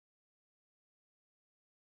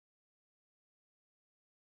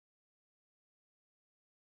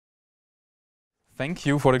Thank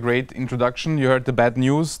you for the great introduction. You heard the bad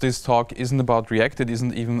news. This talk isn't about React. It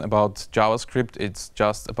isn't even about JavaScript. It's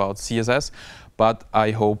just about CSS. But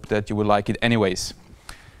I hope that you will like it anyways.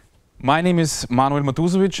 My name is Manuel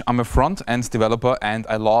Matuzovic. I'm a front-end developer and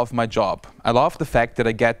I love my job. I love the fact that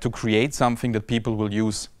I get to create something that people will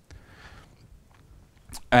use.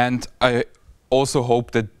 And I also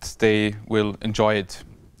hope that they will enjoy it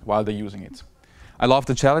while they're using it. I love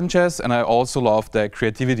the challenges and I also love the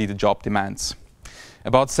creativity the job demands.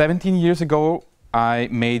 About 17 years ago, I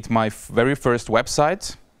made my very first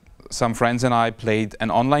website. Some friends and I played an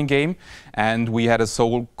online game, and we had a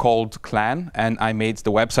so-called clan, and I made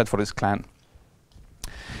the website for this clan.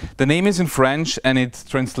 The name is in French, and it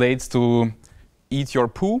translates to "eat your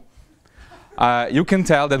poo." You can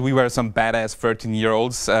tell that we were some badass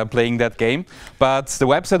 13-year-olds playing that game, but the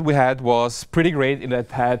website we had was pretty great in that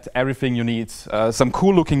it had everything you need. Some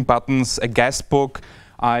cool-looking buttons, a guest book.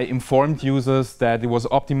 I informed users that it was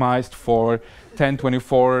optimized for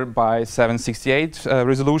 1024 by 768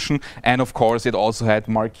 resolution, and of course it also had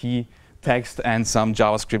marquee text and some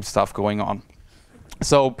JavaScript stuff going on.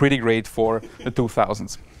 So pretty great for the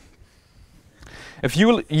 2000s. A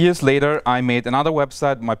few years later, I made another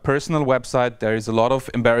website, my personal website. There is a lot of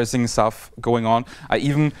embarrassing stuff going on. I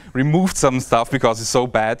even removed some stuff because it's so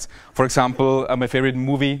bad. For example, my favorite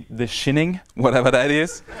movie, The Shining, whatever that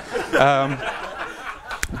is.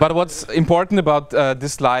 But what's important about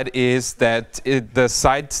this slide is that the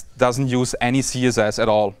site doesn't use any CSS at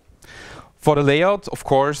all. For the layout, of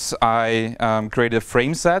course, I created a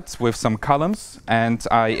frame set with some columns, and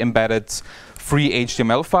I embedded 3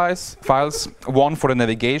 HTML files, one for the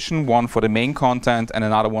navigation, one for the main content, and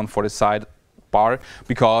another one for the sidebar,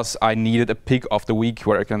 because I needed a pick of the week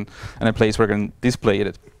where I can, and a place where I can display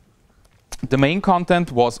it. The main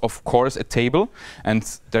content was, of course, a table, and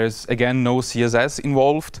there's, again, no CSS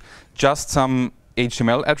involved, just some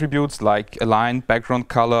HTML attributes like align, background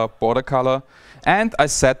color, border color, and I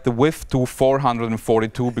set the width to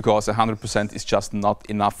 442 because 100% is just not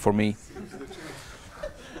enough for me.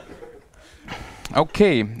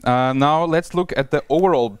 Okay, now let's look at the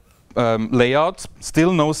overall layout.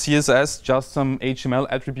 Still no CSS, just some HTML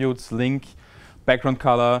attributes, link, background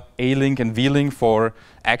color, A-link and V-link for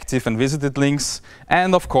active and visited links,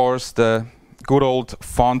 and of course the good old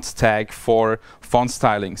font tag for font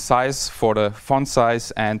styling, size for the font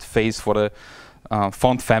size and face for the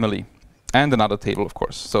font family, and another table of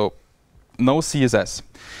course. So no CSS.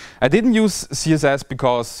 I didn't use CSS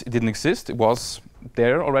because it didn't exist. It was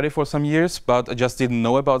there already for some years, but I just didn't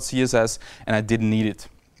know about CSS and I didn't need it.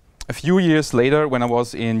 A few years later, when I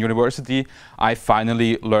was in university, I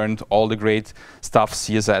finally learned all the great stuff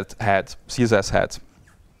CSS had,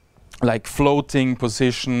 like floating,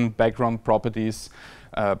 position, background properties,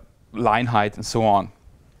 line height, and so on.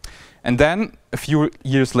 And then, a few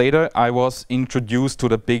years later, I was introduced to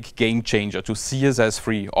the big game changer, to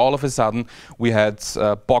CSS3. All of a sudden, we had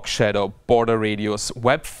box shadow, border radius,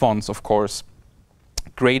 web fonts, of course,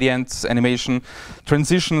 gradients, animation,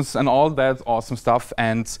 transitions, and all that awesome stuff.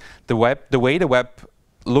 And the way the web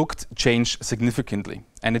looked changed significantly,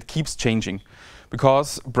 and it keeps changing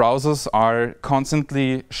because browsers are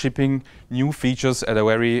constantly shipping new features at a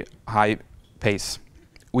very high pace.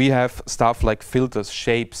 We have stuff like filters,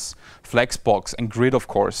 shapes, flexbox, and grid, of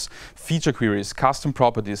course, feature queries, custom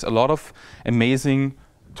properties, a lot of amazing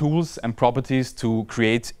tools and properties to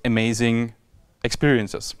create amazing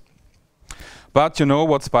experiences. But you know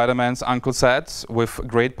what Spider-Man's uncle said, with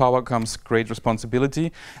great power comes great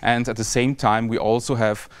responsibility, and at the same time we also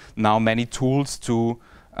have now many tools to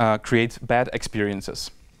create bad experiences.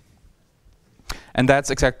 And that's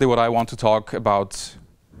exactly what I want to talk about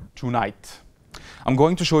tonight. I'm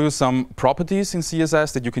going to show you some properties in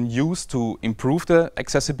CSS that you can use to improve the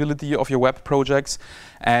accessibility of your web projects,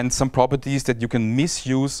 and some properties that you can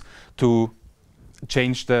misuse to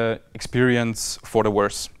change the experience for the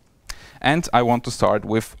worse. And I want to start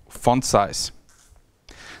with font size.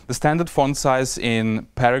 The standard font size in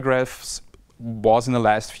paragraphs was in the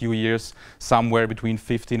last few years somewhere between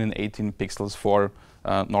 15 and 18 pixels for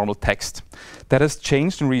normal text. That has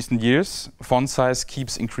changed in recent years. Font size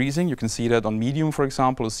keeps increasing. You can see that on Medium, for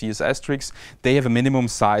example, or CSS Tricks. They have a minimum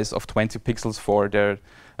size of 20 pixels for their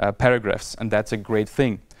paragraphs, and that's a great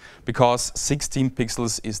thing, because 16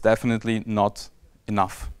 pixels is definitely not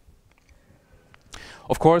enough.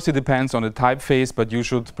 Of course, it depends on the typeface, but you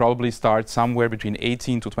should probably start somewhere between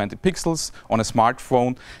 18 to 20 pixels on a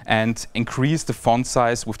smartphone and increase the font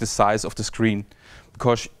size with the size of the screen.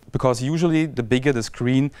 because usually the bigger the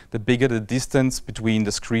screen, the bigger the distance between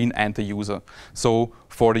the screen and the user. So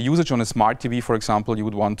for the usage on a smart TV, for example, you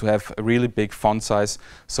would want to have a really big font size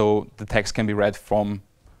so the text can be read from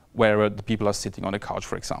wherever the people are sitting on the couch,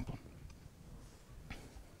 for example.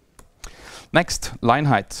 Next, line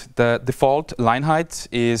height. The default line height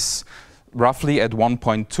is roughly at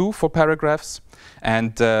 1.2 for paragraphs,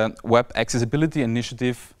 and the Web Accessibility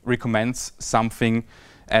Initiative recommends something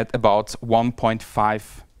at about 1.5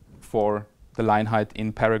 for the line height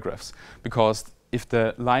in paragraphs, because if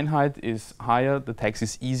the line height is higher, the text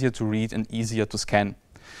is easier to read and easier to scan.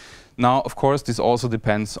 Now, of course, this also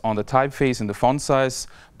depends on the typeface and the font size,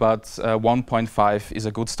 but 1.5 is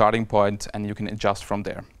a good starting point, and you can adjust from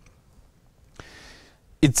there.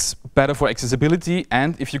 It's better for accessibility,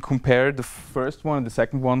 and if you compare the first one and the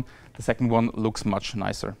second one looks much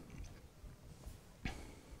nicer.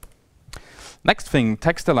 Next thing,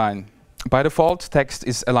 text align. By default, text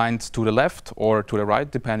is aligned to the left or to the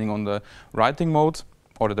right, depending on the writing mode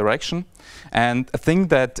or the direction. And a thing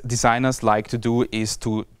that designers like to do is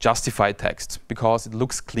to justify text, because it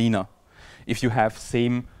looks cleaner if you have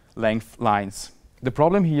same length lines. The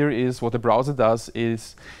problem here is what the browser does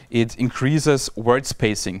is it increases word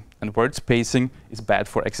spacing, and word spacing is bad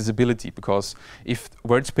for accessibility, because if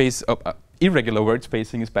irregular word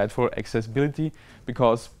spacing is bad for accessibility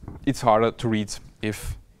because it's harder to read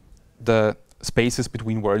if the spaces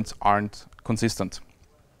between words aren't consistent.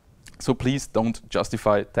 So please don't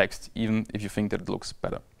justify text even if you think that it looks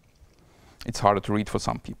better. It's harder to read for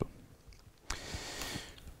some people.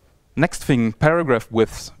 Next thing, paragraph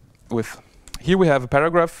width. Here we have a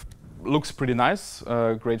paragraph, looks pretty nice,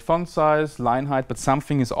 great font size, line height, but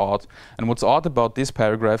something is odd. And what's odd about this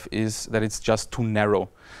paragraph is that it's just too narrow.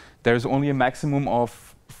 There's only a maximum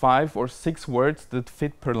of 5 or 6 words that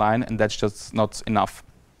fit per line, and that's just not enough.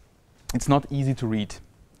 It's not easy to read.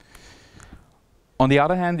 On the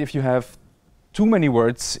other hand, if you have too many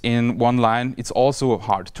words in one line, it's also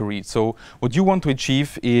hard to read. So what you want to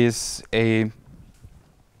achieve is a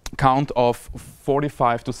count of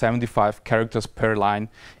 45 to 75 characters per line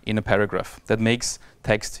in a paragraph. That makes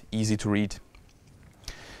text easy to read.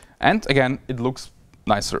 And again, it looks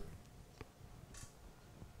nicer.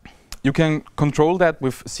 You can control that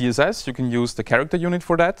with CSS. You can use the character unit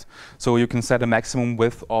for that. So you can set a maximum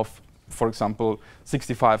width of, for example,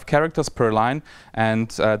 65 characters per line. And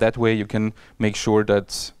that way you can make sure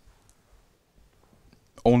that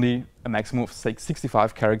only a maximum of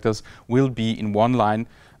 65 characters will be in one line,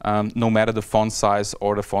 no matter the font size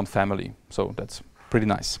or the font family. So that's pretty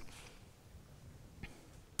nice.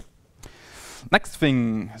 Next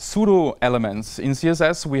thing, pseudo elements. In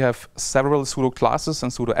CSS, we have several pseudo classes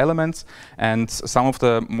and pseudo elements, and some of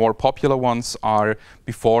the more popular ones are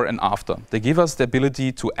before and after. They give us the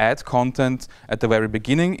ability to add content at the very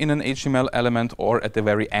beginning in an HTML element or at the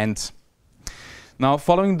very end. Now,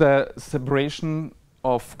 following the separation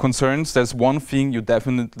of concerns, there's one thing you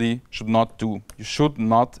definitely should not do. You should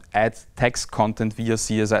not add text content via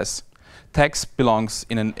CSS. Text belongs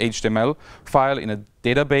in an HTML file, in a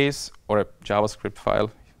database, or a JavaScript file,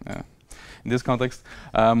 in this context,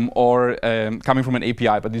 or coming from an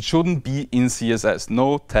API, but it shouldn't be in CSS.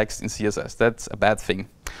 No text in CSS. That's a bad thing.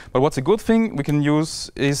 But what's a good thing we can use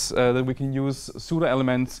is that we can use pseudo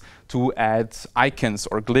elements to add icons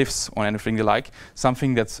or glyphs or anything you like,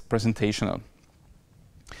 something that's presentational.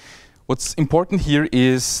 What's important here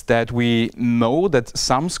is that we know that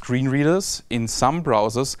some screen readers in some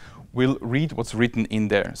browsers will read what's written in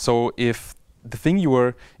there. So if the thing you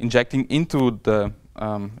are injecting into the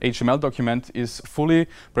HTML document is fully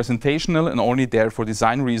presentational and only there for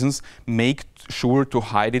design reasons, make sure to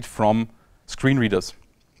hide it from screen readers.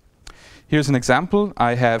 Here's an example.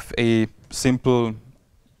 I have a simple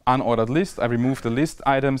unordered list. I removed the list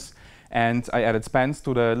items and I added spans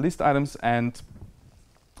to the list items, and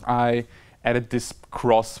I added this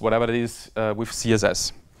cross, whatever it is, with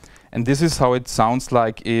CSS. And this is how it sounds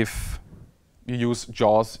like if you use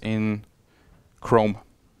JAWS in Chrome.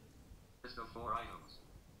 List of 4 items.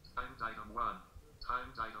 Times item 1,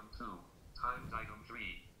 times item 2, times item 3,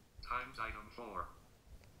 times item 4.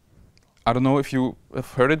 I don't know if you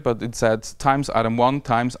have heard it, but it said times item 1,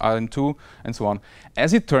 times item 2, and so on.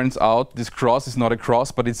 As it turns out, this cross is not a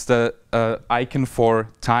cross, but it's the icon for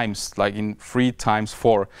times, like in 3 times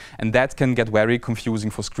 4. And that can get very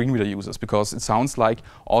confusing for screen reader users, because it sounds like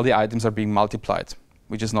all the items are being multiplied,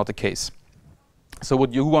 which is not the case. So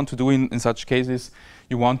what you want to do in such cases,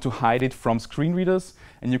 you want to hide it from screen readers,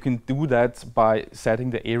 and you can do that by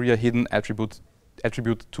setting the area hidden attribute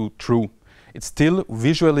to true. It's still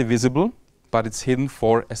visually visible, but it's hidden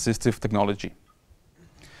for assistive technology.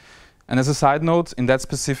 And as a side note, in that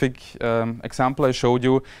specific example I showed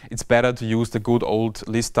you, it's better to use the good old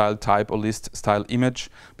list style type or list style image,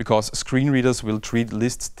 because screen readers will treat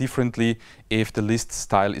lists differently if the list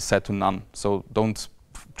style is set to none. So don't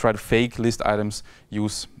try to fake list items,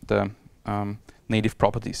 use the native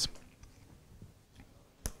properties.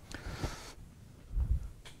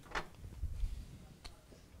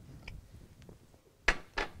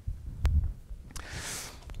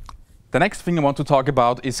 The next thing I want to talk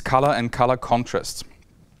about is color and color contrast.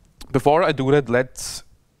 Before I do that, let's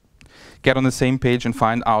get on the same page and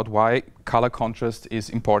find out why color contrast is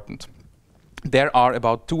important. There are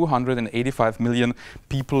about 285 million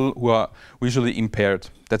people who are visually impaired.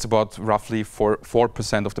 That's about roughly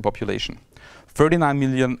 4% of the population. 39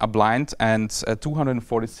 million are blind, and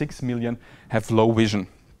 246 million have low vision.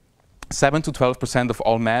 7 to 12% of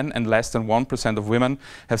all men and less than 1% of women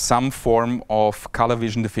have some form of color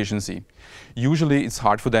vision deficiency. Usually it's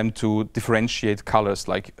hard for them to differentiate colors,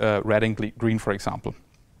 like red and green, for example.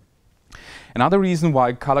 Another reason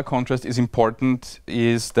why color contrast is important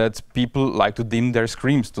is that people like to dim their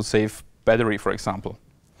screens to save battery, for example.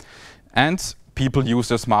 And people use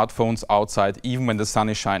their smartphones outside even when the sun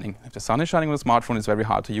is shining. If the sun is shining on a smartphone, it's very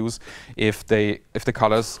hard to use if the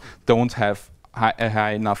colors don't have a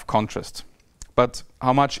high enough contrast. But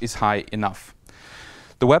how much is high enough?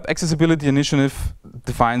 The Web Accessibility Initiative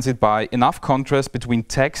defines it by enough contrast between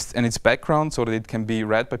text and its background so that it can be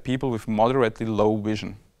read by people with moderately low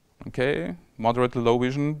vision. Okay, moderately low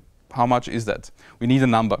vision, how much is that? We need a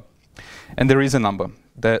number. And there is a number,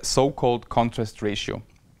 the so-called contrast ratio.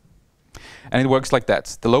 And it works like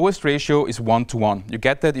that. The lowest ratio is 1:1. You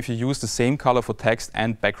get that if you use the same color for text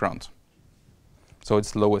and background. So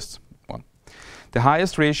it's the lowest one. The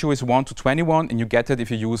highest ratio is 1:21, and you get it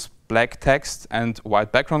if you use black text and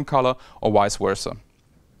white background color, or vice versa.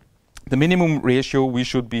 The minimum ratio we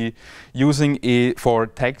should be using for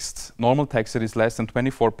text, normal text that is less than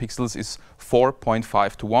 24 pixels, is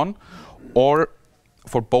 4.5:1, or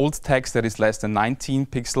for bold text that is less than 19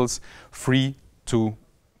 pixels,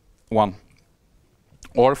 3:1,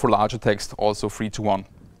 or for larger text also 3:1.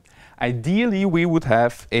 Ideally, we would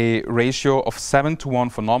have a ratio of 7:1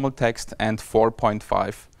 for normal text and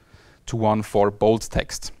 4.5:1 for bold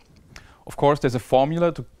text. Of course, there's a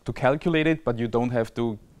formula to calculate it, but you don't have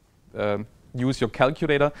to use your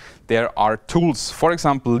calculator. There are tools. For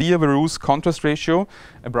example, Leah-Verou's contrast ratio,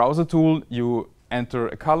 a browser tool. You enter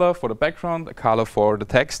a color for the background, a color for the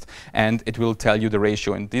text, and it will tell you the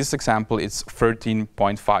ratio. In this example, it's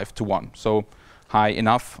 13.5:1. So high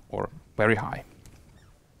enough or very high.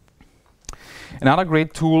 Another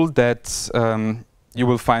great tool that you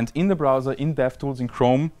will find in the browser, in DevTools in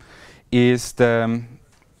Chrome, is the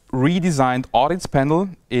redesigned audits panel.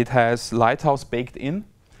 It has Lighthouse baked in,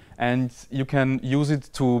 and you can use it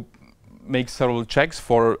to make several checks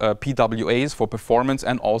for PWAs, for performance,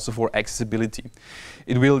 and also for accessibility.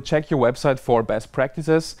 It will check your website for best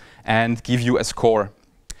practices and give you a score.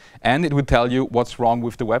 And it will tell you what's wrong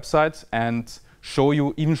with the website and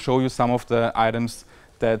even show you some of the items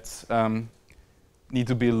that need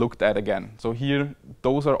to be looked at again. So here,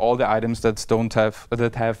 those are all the items that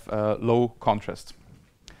have low contrast.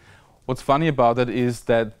 What's funny about it is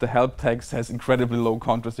that the help text has incredibly low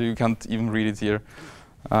contrast, so you can't even read it here.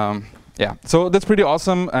 Yeah, so that's pretty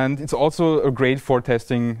awesome, and it's also great for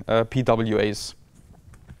testing PWAs.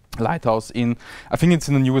 Lighthouse I think it's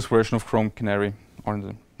in the newest version of Chrome Canary.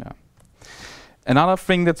 Yeah. Another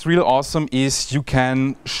thing that's really awesome is you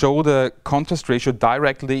can show the contrast ratio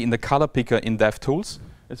directly in the color picker in DevTools.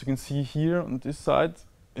 As you can see here on this side,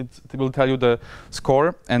 it will tell you the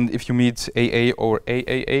score, and if you meet AA or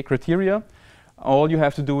AAA criteria, all you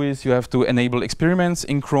have to do is you have to enable experiments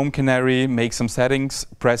in Chrome Canary, make some settings,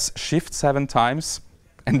 press Shift 7 times,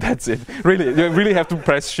 and that's it. Really, you really have to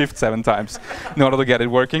press Shift 7 times in order to get it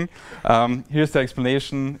working. Here's the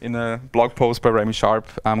explanation in a blog post by Remy Sharp.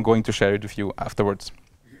 I'm going to share it with you afterwards.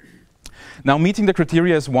 Now, meeting the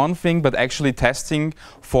criteria is one thing, but actually testing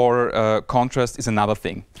for contrast is another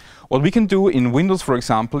thing. What we can do in Windows, for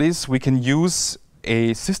example, is we can use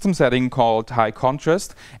a system setting called high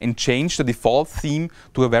contrast and change the default theme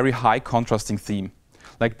to a very high contrasting theme,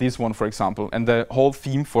 like this one, for example. And the whole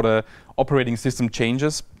theme for the operating system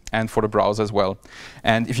changes, and for the browser as well.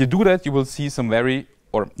 And if you do that, you will see some very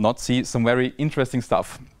interesting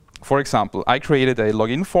stuff. For example, I created a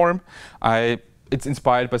login form. It's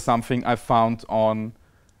inspired by something I found on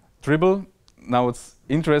Dribbble. Now, what's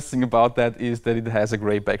interesting about that is that it has a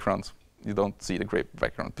gray background. You don't see the gray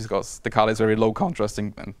background because the color is very low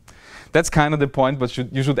contrasting, and that's kind of the point. But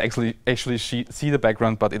you should actually see the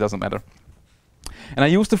background, but it doesn't matter. And I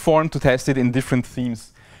used the form to test it in different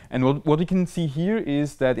themes. And what we can see here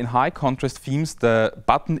is that in high contrast themes, the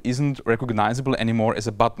button isn't recognizable anymore as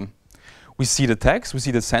a button. We see the text, we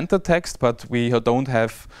see the center text, but we don't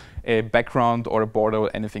have a background or a border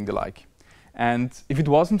or anything the like. And if it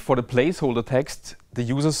wasn't for the placeholder text, the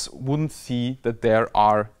users wouldn't see that there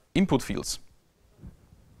are input fields.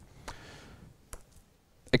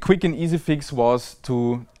 A quick and easy fix was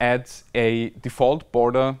to add a default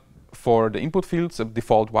border for the input fields, a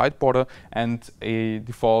default white border, and a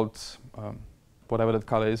default, whatever that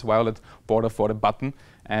color is, violet border for the button.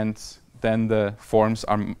 And then the forms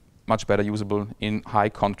are much better usable in high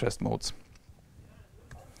contrast modes.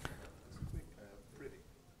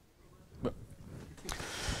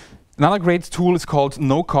 Another great tool is called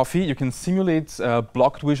No Coffee. You can simulate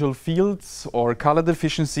blocked visual fields or color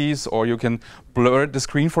deficiencies, or you can blur the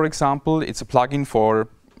screen, for example. It's a plugin for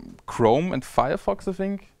Chrome and Firefox, I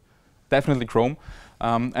think. Definitely Chrome.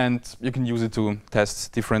 And you can use it to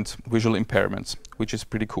test different visual impairments, which is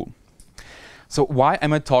pretty cool. So why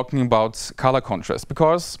am I talking about color contrast?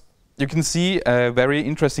 Because you can see very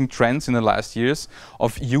interesting trends in the last years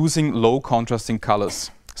of using low contrasting colors.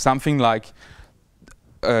 Something like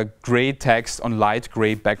gray text on light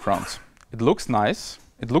gray background. It looks nice,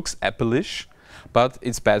 it looks Apple-ish, but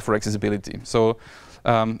it's bad for accessibility. So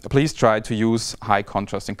please try to use high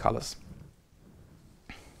contrasting colors.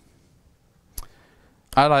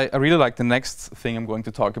 I really like the next thing I'm going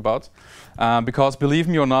to talk about, because believe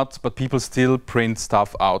me or not, but people still print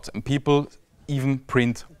stuff out, and people even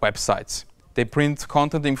print websites. They print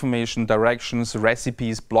content information, directions,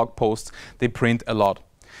 recipes, blog posts. They print a lot.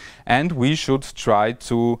 And we should try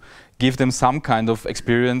to give them some kind of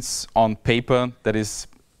experience on paper that is,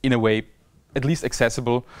 in a way, at least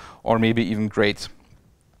accessible or maybe even great.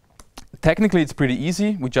 Technically, it's pretty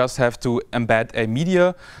easy. We just have to embed a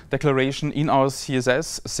media declaration in our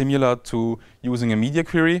CSS, similar to using a media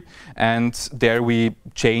query. And there we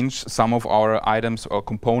change some of our items or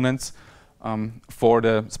components for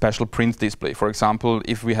the special print display. For example,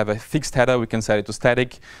 if we have a fixed header, we can set it to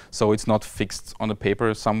static, so it's not fixed on the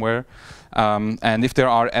paper somewhere. And if there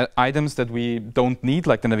are items that we don't need,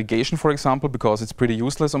 like the navigation, for example, because it's pretty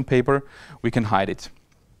useless on paper, we can hide it.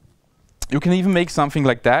 You can even make something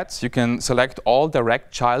like that. You can select all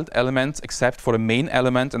direct child elements except for the main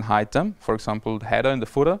element and hide them. For example, the header and the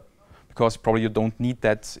footer, because probably you don't need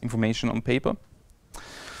that information on paper.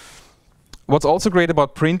 What's also great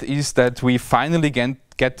about print is that we finally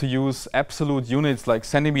get to use absolute units like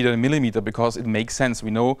centimeter and millimeter, because it makes sense.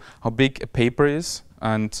 We know how big a paper is,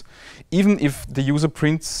 and even if the user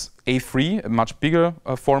prints A3, a much bigger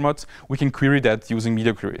format, we can query that using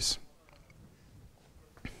media queries.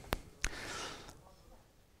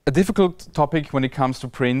 A difficult topic when it comes to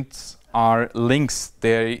print are links.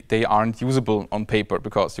 They aren't usable on paper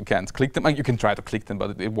because you can't click them. You can try to click them,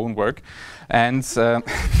 but it won't work. And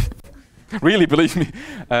really, believe me.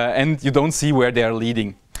 And you don't see where they are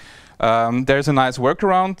leading. There's a nice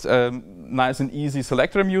workaround, nice and easy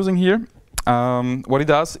selector I'm using here. What it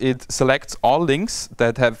does, it selects all links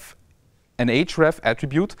that have an href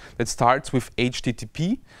attribute that starts with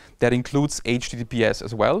HTTP. That includes HTTPS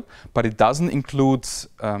as well, but it doesn't include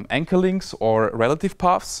anchor links or relative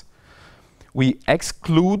paths. We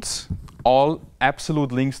exclude all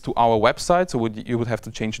absolute links to our website, so you would have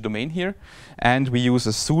to change the domain here. And we use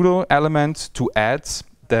a pseudo element to add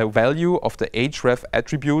the value of the href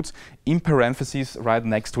attribute in parentheses right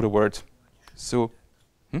next to the word. So,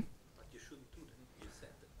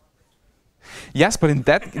 yes, but in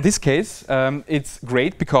this case, it's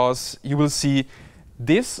great because you will see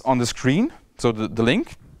this on the screen, so the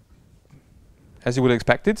link, as you would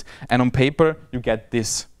expect it, and on paper you get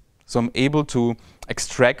this. So I'm able to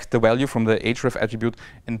extract the value from the href attribute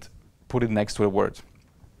and put it next to a word.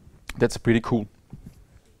 That's pretty cool.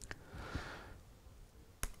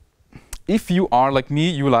 If you are like me,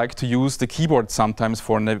 you like to use the keyboard sometimes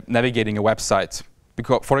for navigating a website.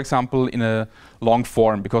 Because, for example, in a long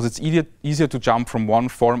form, because it's easier to jump from one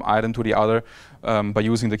form item to the other by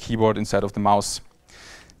using the keyboard instead of the mouse.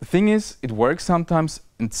 The thing is, it works sometimes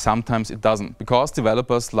and sometimes it doesn't, because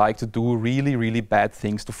developers like to do really, really bad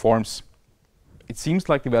things to forms. It seems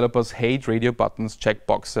like developers hate radio buttons,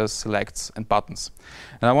 checkboxes, selects, and buttons.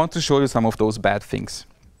 And I want to show you some of those bad things.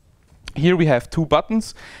 Here we have two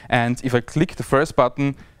buttons, and if I click the first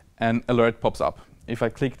button, an alert pops up. If I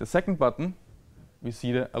click the second button, we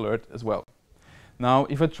see the alert as well. Now,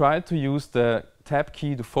 if I try to use the tab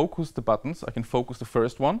key to focus the buttons, I can focus the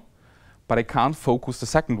first one, but I can't focus the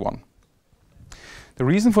second one. The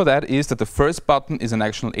reason for that is that the first button is an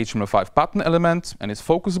actual HTML5 button element and is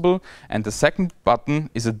focusable, and the second button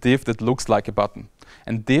is a div that looks like a button.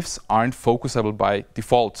 And divs aren't focusable by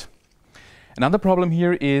default. Another problem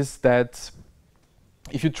here is that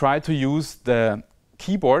if you try to use the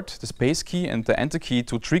keyboard, the space key and the enter key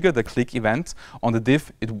to trigger the click event on the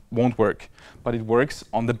div, it won't work. But it works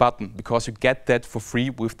on the button because you get that for free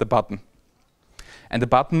with the button. And the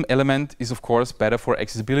button element is of course better for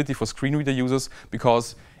accessibility for screen reader users,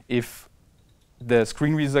 because if the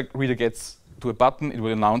screen reader gets to a button, it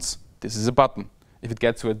will announce this is a button. If it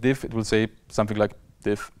gets to a div, it will say something like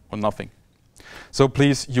div or nothing. So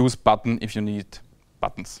please use button if you need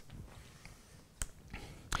buttons.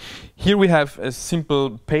 Here we have a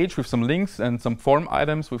simple page with some links and some form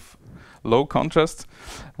items with low contrast.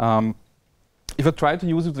 If I try to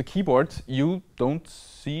use it with the keyboard, you don't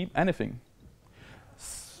see anything.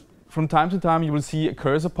 From time to time, you will see a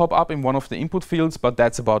cursor pop up in one of the input fields, but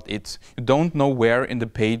that's about it. You don't know where in the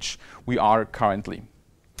page we are currently.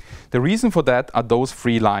 The reason for that are those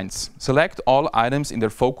 3 lines. Select all items in their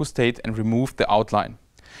focus state and remove the outline.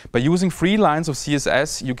 By using 3 lines of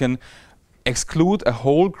CSS, you can exclude a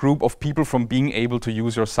whole group of people from being able to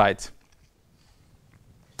use your site.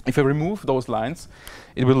 If I remove those lines,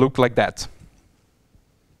 it will look like that.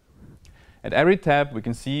 At every tab, we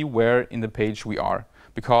can see where in the page we are,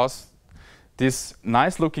 because this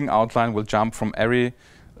nice looking outline will jump from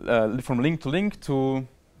from link to link to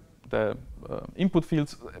the input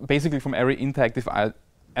fields, basically from every interactive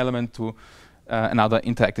element to another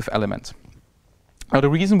interactive element. Now, the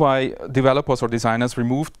reason why developers or designers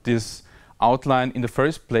removed this outline in the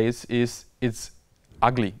first place is it's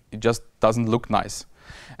ugly. It just doesn't look nice.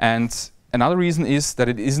 And another reason is that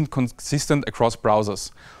it isn't consistent across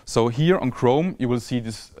browsers. So here on Chrome, you will see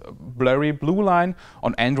this blurry blue line.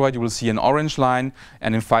 On Android, you will see an orange line.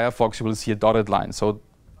 And in Firefox, you will see a dotted line. So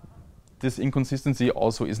this inconsistency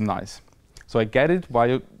also is nice. So I get it why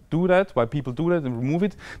you do that, why people do that and remove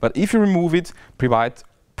it. But if you remove it, provide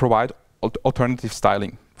alternative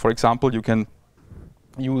styling. For example, you can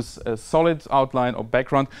use a solid outline or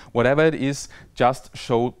background, whatever it is, just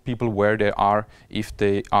show people where they are if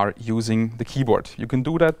they are using the keyboard. You can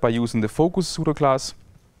do that by using the focus pseudo class,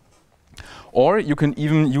 or you can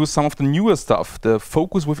even use some of the newer stuff, the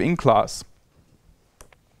focus within class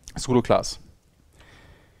pseudo class.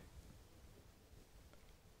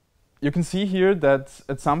 You can see here that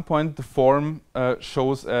at some point the form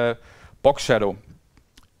shows a box shadow.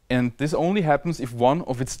 And this only happens if one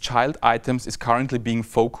of its child items is currently being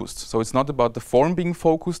focused. So it's not about the form being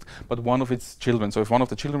focused, but one of its children. So if one of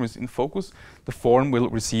the children is in focus, the form will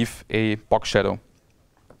receive a box shadow.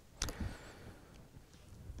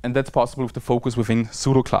 And that's possible with the focus within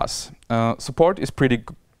pseudo class. Support is pretty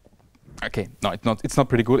okay. No, it's not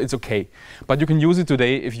pretty good. It's okay. But you can use it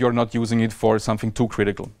today if you're not using it for something too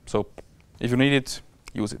critical. So if you need it,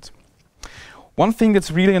 use it. One thing that's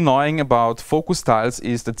really annoying about focus styles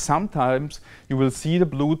is that sometimes you will see the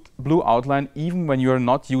blue outline even when you are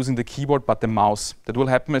not using the keyboard but the mouse. That will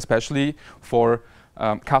happen especially for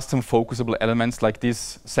custom focusable elements like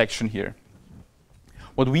this section here.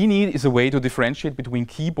 What we need is a way to differentiate between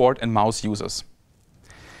keyboard and mouse users.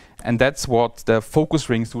 And that's what the focus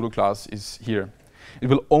ring pseudo class is here. It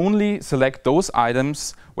will only select those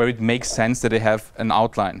items where it makes sense that they have an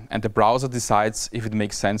outline, and the browser decides if it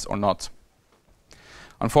makes sense or not.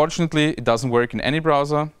 Unfortunately, it doesn't work in any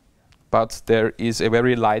browser, but there is a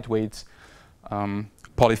very lightweight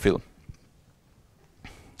polyfill.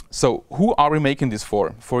 So who are we making this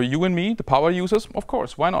for? For you and me, the power users? Of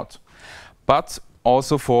course, why not? But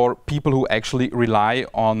also for people who actually rely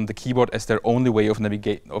on the keyboard as their only way of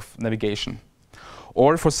navigation.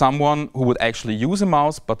 Or for someone who would actually use a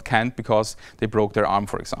mouse but can't because they broke their arm,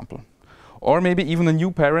 for example. Or maybe even a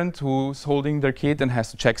new parent who's holding their kid and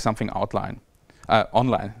has to check something online.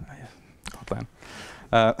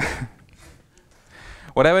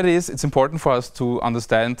 Whatever it is, it's important for us to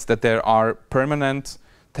understand that there are permanent,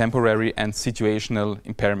 temporary, and situational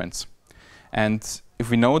impairments. And if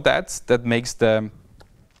we know that, that makes the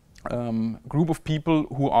group of people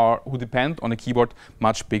who depend on a keyboard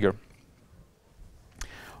much bigger.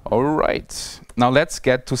 All right, now let's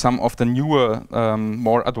get to some of the newer,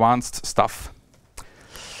 more advanced stuff.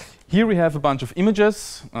 Here we have a bunch of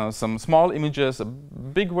images, some small images, a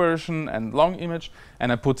big version and long image,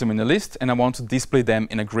 and I put them in a list and I want to display them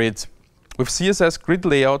in a grid. With CSS grid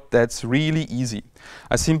layout, that's really easy.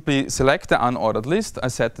 I simply select the unordered list, I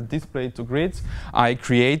set the display to grids, I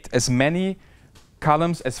create as many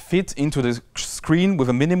columns as fit into the screen with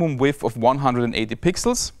a minimum width of 180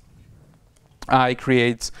 pixels. I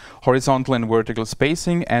create horizontal and vertical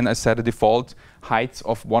spacing, and I set a default height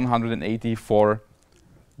of 180 for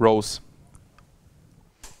rows.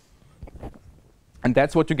 And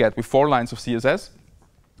that's what you get with 4 lines of CSS.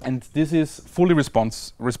 And this is fully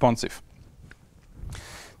responsive.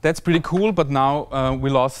 That's pretty cool, but now we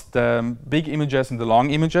lost the big images and the long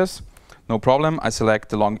images. No problem, I select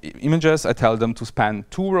the long images, I tell them to span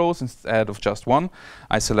 2 rows instead of just 1.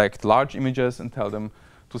 I select large images and tell them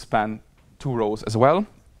to span 2 rows as well.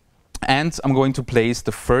 And I'm going to place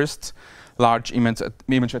the first large image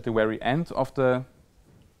at the very end of the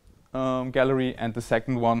gallery and the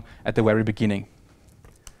second one at the very beginning.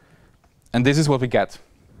 And this is what we get.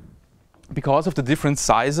 Because of the different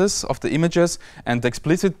sizes of the images and the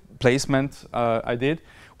explicit placement I did,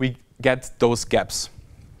 we get those gaps.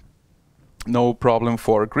 No problem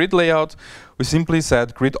for grid layout. We simply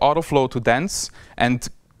set grid autoflow to dense, and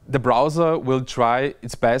the browser will try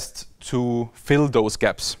its best to fill those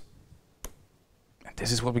gaps. And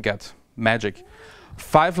this is what we get. Magic.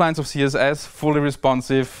 5 lines of CSS, fully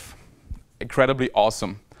responsive, incredibly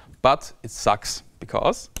awesome. But it sucks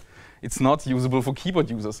because it's not usable for keyboard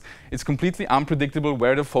users. It's completely unpredictable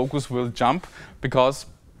where the focus will jump because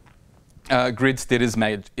Grid did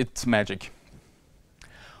its magic.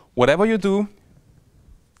 Whatever you do,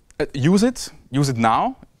 use it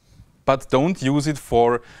now, but don't use it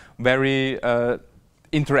for very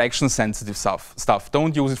interaction sensitive stuff.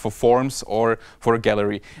 Don't use it for forms or for a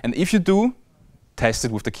gallery. And if you do, test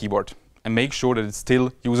it with the keyboard and make sure that it's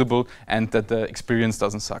still usable and that the experience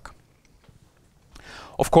doesn't suck.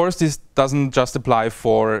 Of course, this doesn't just apply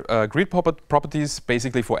for grid properties,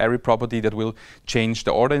 basically for every property that will change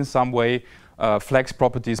the order in some way, flex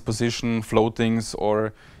properties, position, floatings,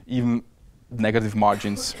 or even negative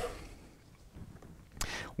margins.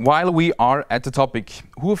 While we are at the topic,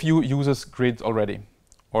 who of you uses grid already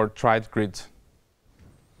or tried grid?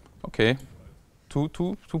 Okay, two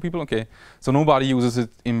people, okay. So nobody uses it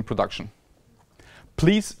in production.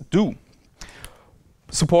 Please do.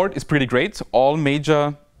 Support is pretty great. All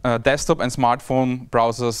major desktop and smartphone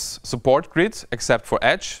browsers support Grid, except for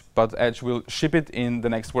Edge, but Edge will ship it in the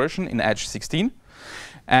next version, in Edge 16.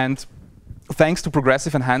 And thanks to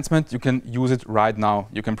progressive enhancement, you can use it right now.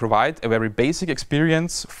 You can provide a very basic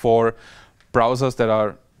experience for browsers that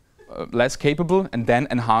are less capable, and then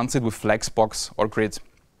enhance it with Flexbox or Grid.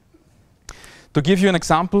 To give you an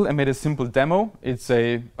example, I made a simple demo. It's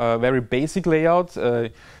a very basic layout,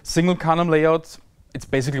 a single column layout. It's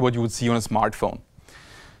basically what you would see on a smartphone.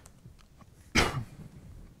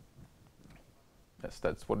 Yes,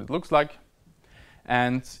 that's what it looks like.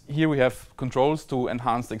 And here we have controls to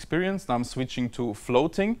enhance the experience. Now I'm switching to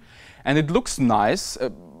floating. And it looks nice,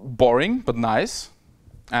 boring, but nice.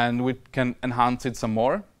 And we can enhance it some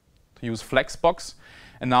more to use Flexbox.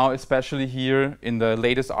 And now, especially here in the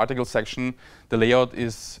latest article section, the layout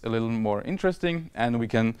is a little more interesting. And we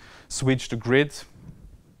can switch to Grid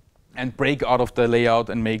and break out of the layout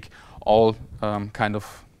and make all kind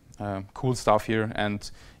of cool stuff here,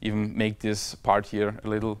 and even make this part here a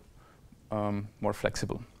little more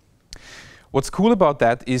flexible. What's cool about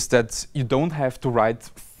that is that you don't have to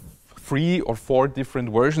write 3 or 4 different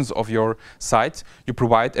versions of your site. You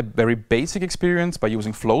provide a very basic experience by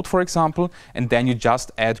using float, for example, and then you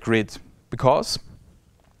just add grid. Because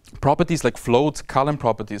properties like float, column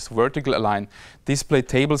properties, vertical align, display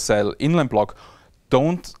table cell, inline block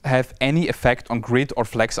don't have any effect on grid or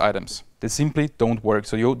flex items. They simply don't work.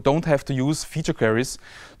 So you don't have to use feature queries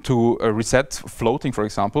to reset floating, for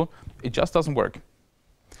example. It just doesn't work.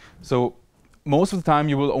 So most of the time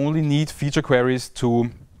you will only need feature queries to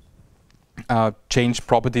change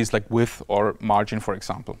properties like width or margin, for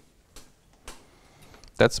example.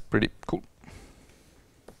 That's pretty cool.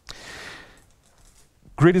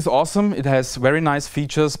 Grid is awesome. It has very nice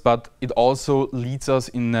features, but it also leads us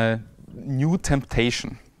in a new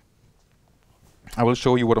temptation. I will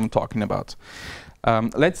show you what I'm talking about.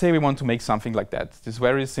 Let's say we want to make something like that. This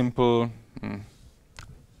very simple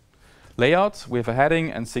layout with a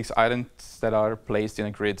heading and 6 items that are placed in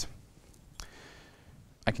a grid.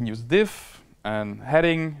 I can use div, and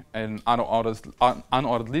heading, an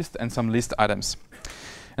unordered list, and some list items.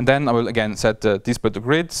 And then I will again set the display to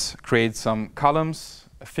grid, create some columns,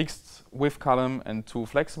 a fixed width column and 2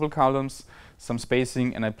 flexible columns, some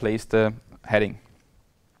spacing, and I place the heading.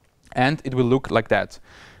 And it will look like that,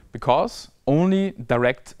 because only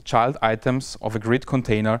direct child items of a grid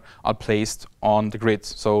container are placed on the grid.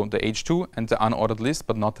 So the H2 and the unordered list,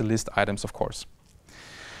 but not the list items, of course.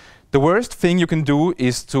 The worst thing you can do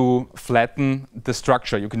is to flatten the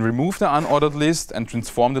structure. You can remove the unordered list and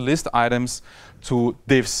transform the list items to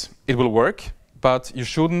divs. It will work, but you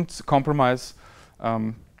shouldn't compromise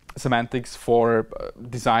semantics for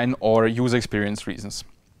design or user experience reasons.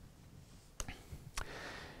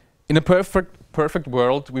 In a perfect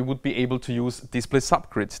world, we would be able to use display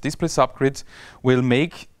subgrid. Display subgrid will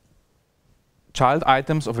make child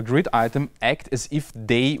items of a grid item act as if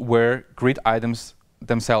they were grid items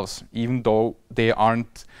themselves, even though they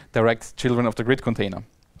aren't direct children of the grid container.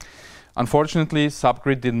 Unfortunately,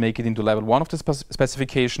 subgrid didn't make it into level 1 of the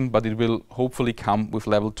specification, but it will hopefully come with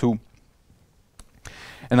level 2.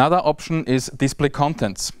 Another option is display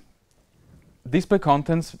contents. Display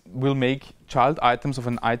contents will make child items of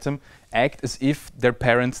an item act as if their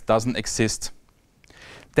parent doesn't exist.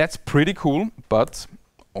 That's pretty cool, but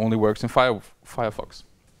only works in Firefox.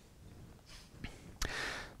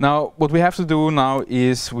 Now, what we have to do now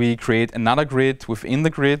is we create another grid within the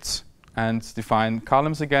grid and define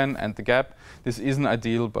columns again and the gap. This isn't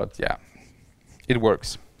ideal, but yeah, it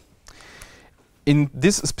works. In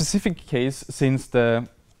this specific case, since the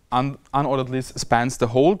unordered list spans the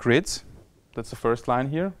whole grid, that's the first line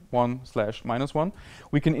here, 1/-1,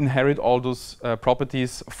 we can inherit all those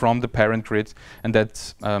properties from the parent grid, and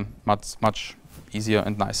that's much easier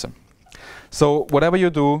and nicer. So whatever you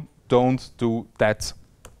do, don't do that.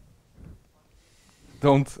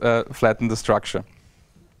 Don't flatten the structure.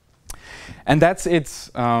 And that's it.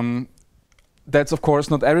 That's of course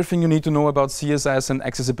not everything you need to know about CSS and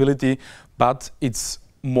accessibility, but it's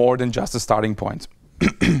more than just a starting point.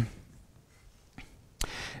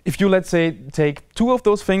 If you, let's say, take 2 of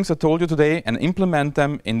those things I told you today and implement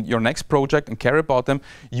them in your next project and care about them,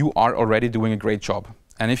 you are already doing a great job.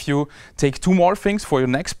 And if you take 2 more things for your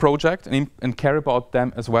next project and care about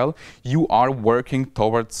them as well, you are working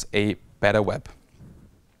towards a better web.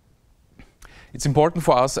 It's important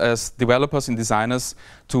for us as developers and designers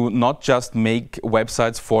to not just make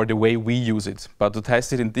websites for the way we use it, but to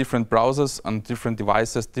test it in different browsers, on different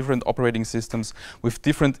devices, different operating systems, with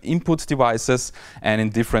different input devices and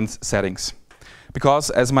in different settings. Because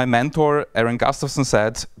as my mentor, Aaron Gustafsson,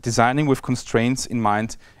 said, designing with constraints in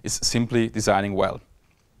mind is simply designing well.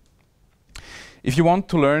 If you want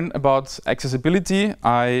to learn about accessibility,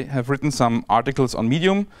 I have written some articles on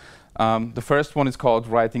Medium. The first one is called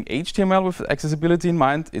Writing HTML with Accessibility in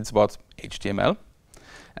Mind. It's about HTML.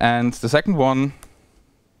 And the second one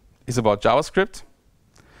is about JavaScript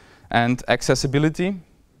and accessibility.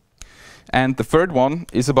 And the third one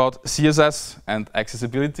is about CSS and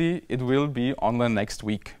accessibility. It will be online next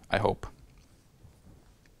week, I hope.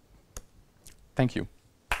 Thank you.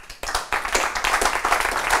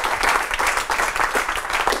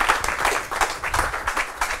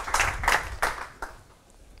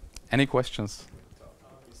 Any questions?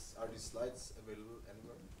 Are these slides available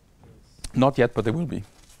anywhere? Not yet, but they will be.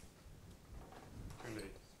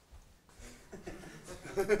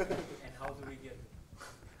 And how do we get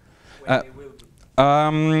when they will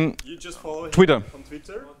be? You just follow him Twitter. on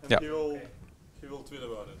Twitter, and Yeah. he will tweet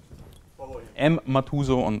about it. Follow him.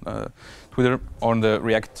 Matuzo on Twitter or on the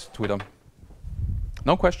React Twitter.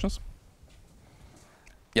 No questions?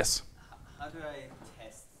 Yes. How do I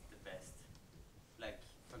test the best? Like,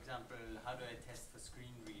 for example, how do I test for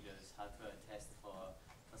screen readers? How do I test for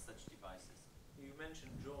such devices? You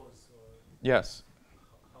mentioned JAWS. Or Yes.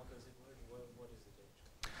 how does it work? What is it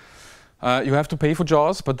actually? You have to pay for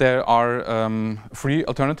JAWS, but there are free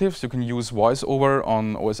alternatives. You can use VoiceOver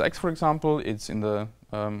on OS X, for example. It's in the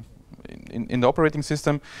in the operating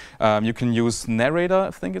system. You can use Narrator,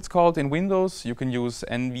 I think it's called, in Windows. You can use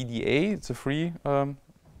NVDA. It's a free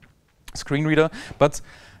screen reader, but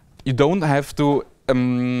you don't have to.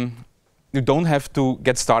 You don't have to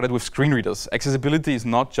get started with screen readers. Accessibility is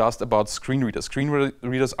not just about screen readers. Screen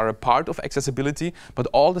readers are a part of accessibility, but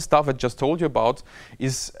all the stuff I just told you about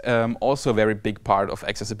is also a very big part of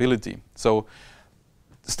accessibility. So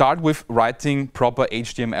start with writing proper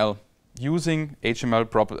HTML, using HTML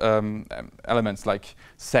elements like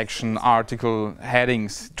section, article,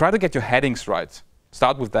 headings. Try to get your headings right.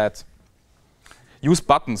 Start with that. Use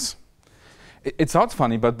buttons. It sounds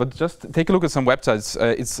funny, but just take a look at some websites.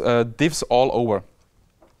 It's divs all over.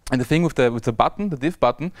 And the thing with the button, the div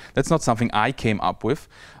button, that's not something I came up with.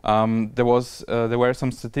 There were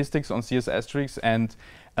some statistics on CSS, and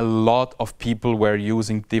a lot of people were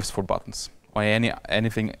using divs for buttons or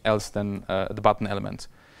anything else than the button element.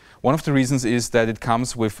 One of the reasons is that it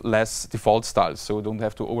comes with less default styles, so you don't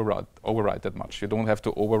have to override that much. You don't have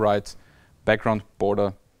to override background,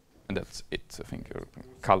 border, and that's it. I think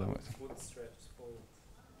color.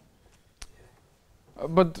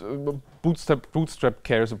 But Bootstrap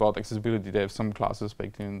cares about accessibility. They have some classes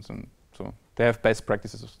baked in, and so they have best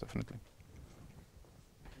practices, definitely.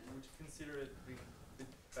 Would you consider it a bit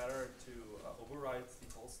better to override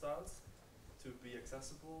default styles to be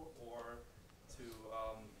accessible, or to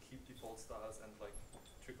keep default styles and like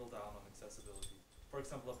trickle down on accessibility? For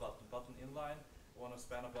example, a button inline. I want to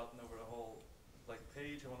span a button over the whole like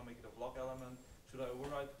page. I want to make it a block element. Should I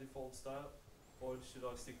override the default style, or should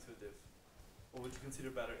I stick to a div? What would you consider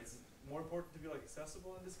better? Is it more important to be like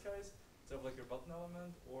accessible in this case, to have like your button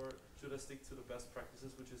element, or should I stick to the best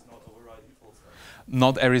practices, which is not override default stuff?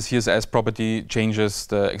 Not every CSS property changes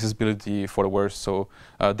the accessibility for the worse. So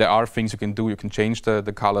there are things you can do. You can change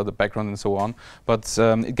the color, the background, and so on. But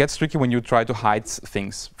it gets tricky when you try to hide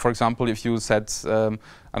things. For example, if you set, I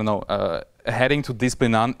don't know, a heading to display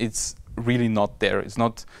none, it's really not there. It's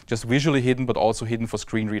not just visually hidden, but also hidden for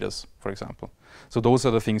screen readers, for example. So those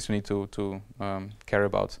are the things you need to care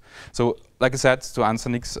about. So, like I said, to answer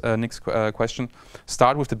Nick's question,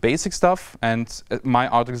 start with the basic stuff, and my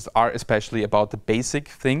articles are especially about the basic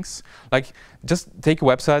things. Like, just take a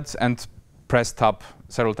website and press tab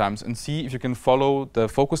several times and see if you can follow the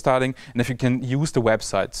focus styling and if you can use the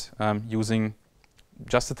website using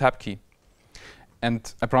just the tab key.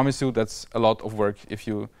 And I promise you that's a lot of work if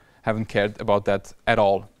you haven't cared about that at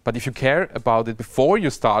all. But if you care about it before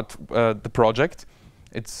you start the project,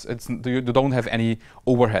 you don't have any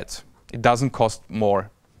overhead. It doesn't cost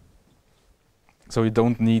more. So you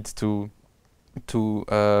don't need to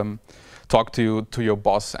talk to your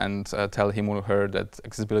boss and tell him or her that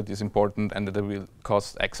accessibility is important and that it will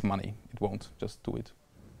cost X money. It won't. Just do it.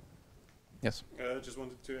 Yes? I just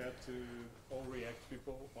wanted to add to all React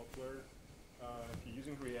people out there. If you're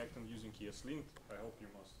using React and using ESLint, I hope you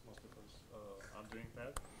most of us are doing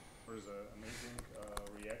that. There's an amazing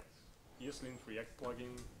ESLint React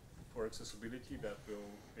plugin for accessibility that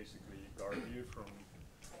will basically guard you from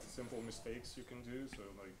simple mistakes you can do. So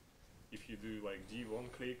like if you do like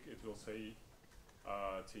D1 click, it will say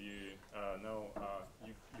to you, no,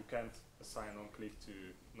 you can't assign on click to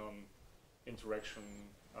interactional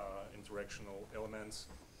elements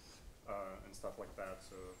and stuff like that.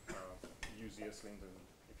 So use ESLint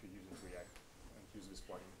if you're using React and use this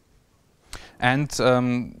plugin. And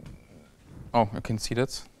oh, I can see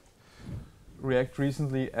that. React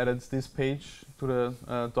recently added this page to the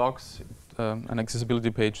docs, an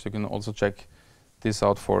accessibility page. You can also check this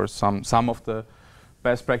out for some of the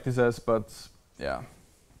best practices, but yeah,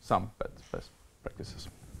 some best practices.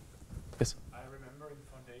 Yes? I remember in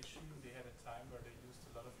Foundation they had a time where they used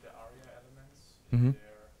a lot of the ARIA elements Mm-hmm.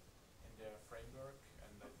 in their framework,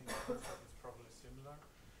 and I think it's probably similar.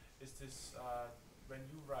 Is this when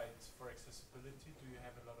you write for accessibility, do you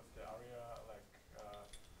have a lot of the ARIA like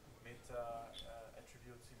meta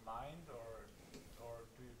attributes in mind, or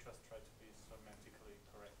do you just try to be semantically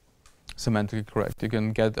correct? Semantically correct. You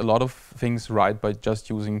can get a lot of things right by just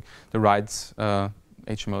using the right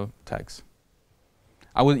HTML tags.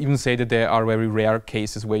 I would even say that there are very rare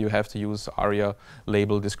cases where you have to use ARIA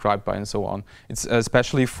label, described by, and so on. It's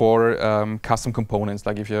especially for custom components,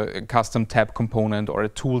 like if you're a custom tab component or a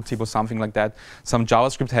tooltip or something like that, some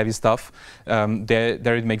JavaScript heavy stuff,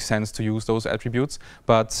 there it makes sense to use those attributes.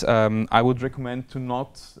 But I would recommend to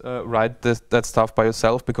not write that stuff by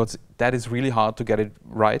yourself, because that is really hard to get it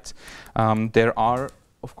right. There are,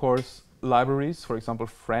 of course, libraries, for example,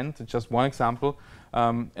 Friend, just one example.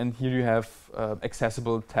 And here you have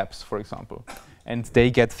accessible tabs, for example. And they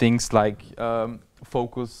get things like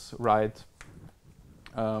focus, right.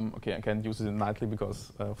 Okay, I can't use it nightly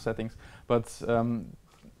because of settings. But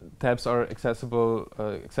tabs are accessible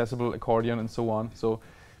accordion, and so on. So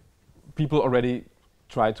people already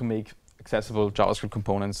try to make accessible JavaScript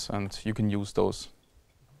components, and you can use those.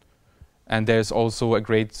 And there's also a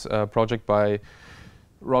great project by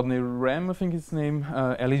Rodney Ram, I think his name,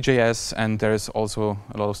 LEJS, and there's also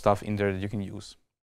a lot of stuff in there that you can use.